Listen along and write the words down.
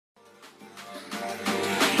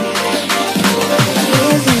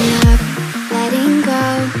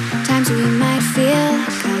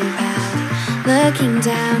looking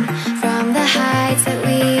down from the heights that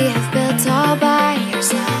we have built all by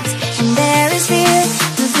ourselves. And there is fear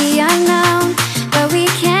of the unknown, but we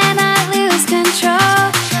cannot lose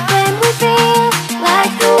control when we feel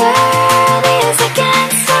like the world is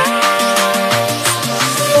against us.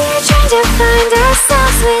 We're trying to find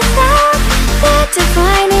ourselves without the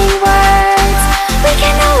defining words. We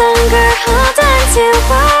can no longer hold on to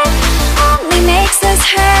what only makes us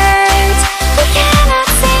hurt. We cannot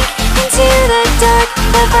sink into the dark.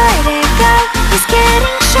 The vertigo is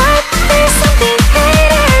getting sharp. There's something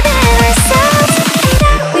greater than ourselves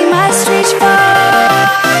that we must reach for.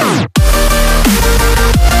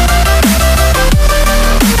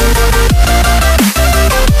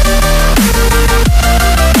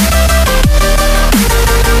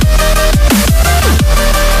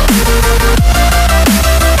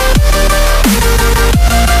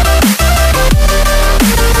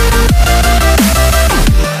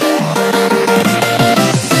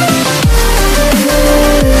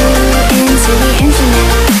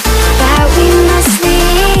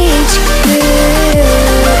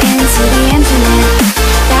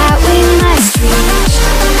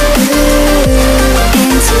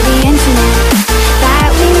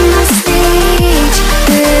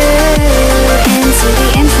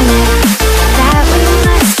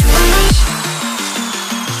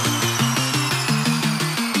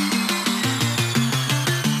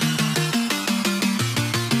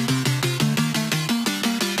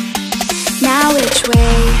 Now which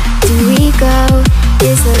way do we go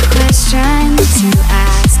is the question to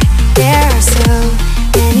ask. There are so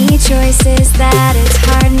many choices that it's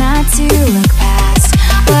hard not to look past.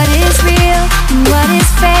 What is real and what is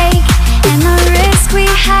fake, and the risk we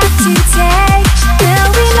have to take. Will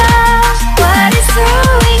we know what is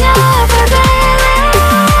throwing off our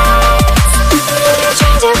balance? We're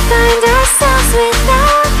trying to find ourselves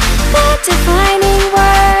without the defining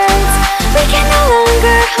words. We can no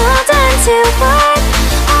longer hold on to what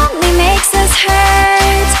only makes us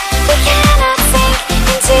hurt. We cannot sink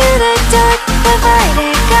into the dark. The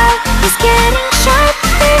vertigo is getting sharp.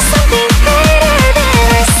 There's something greater than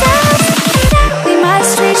ourselves that we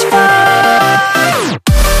must reach for.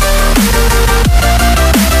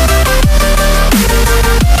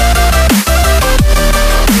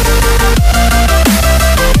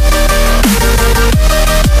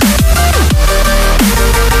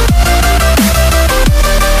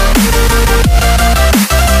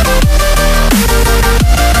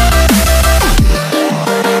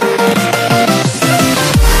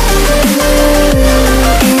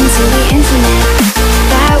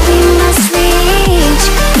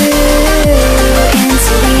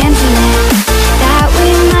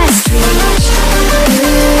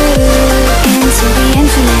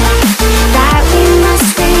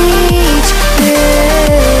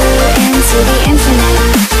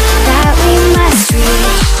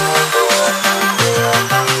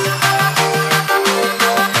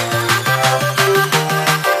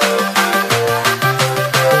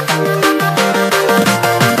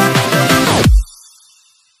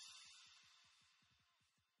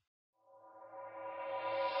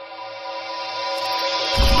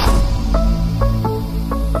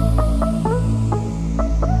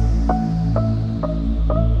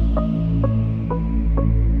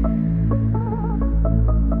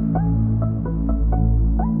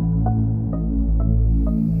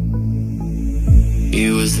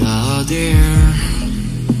 It was out there,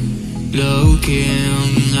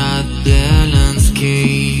 looking at the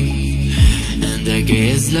landscape, and I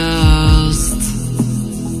guess lost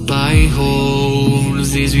by all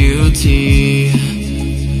this beauty.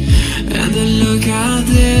 And I look at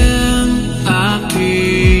them,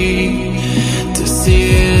 happy to see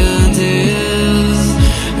this.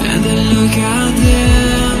 And I look at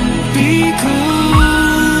them,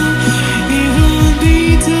 because it won't be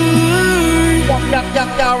dark.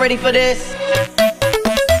 Y'all ready for this?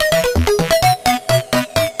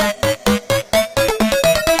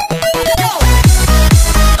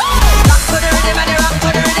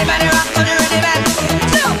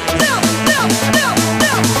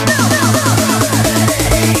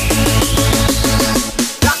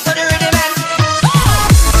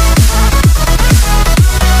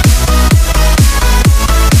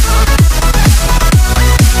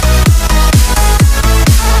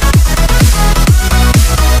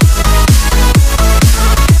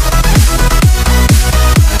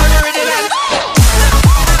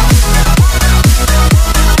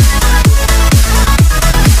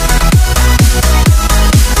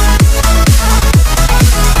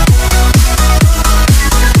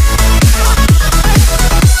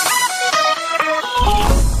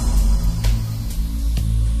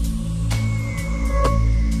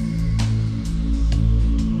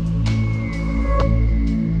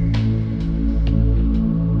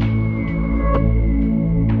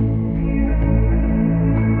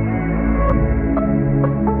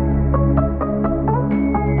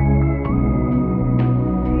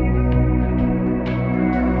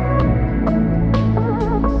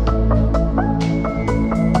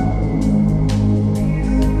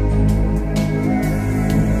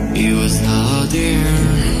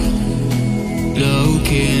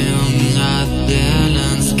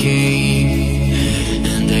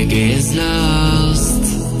 lost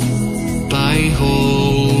by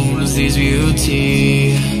holes is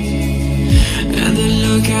beauty. And then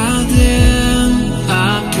look at them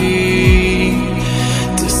happy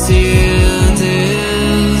to see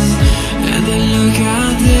this. And then look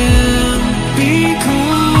at them be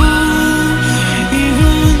cool,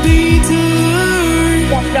 even bitter.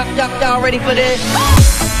 Y'all ready for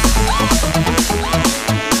this?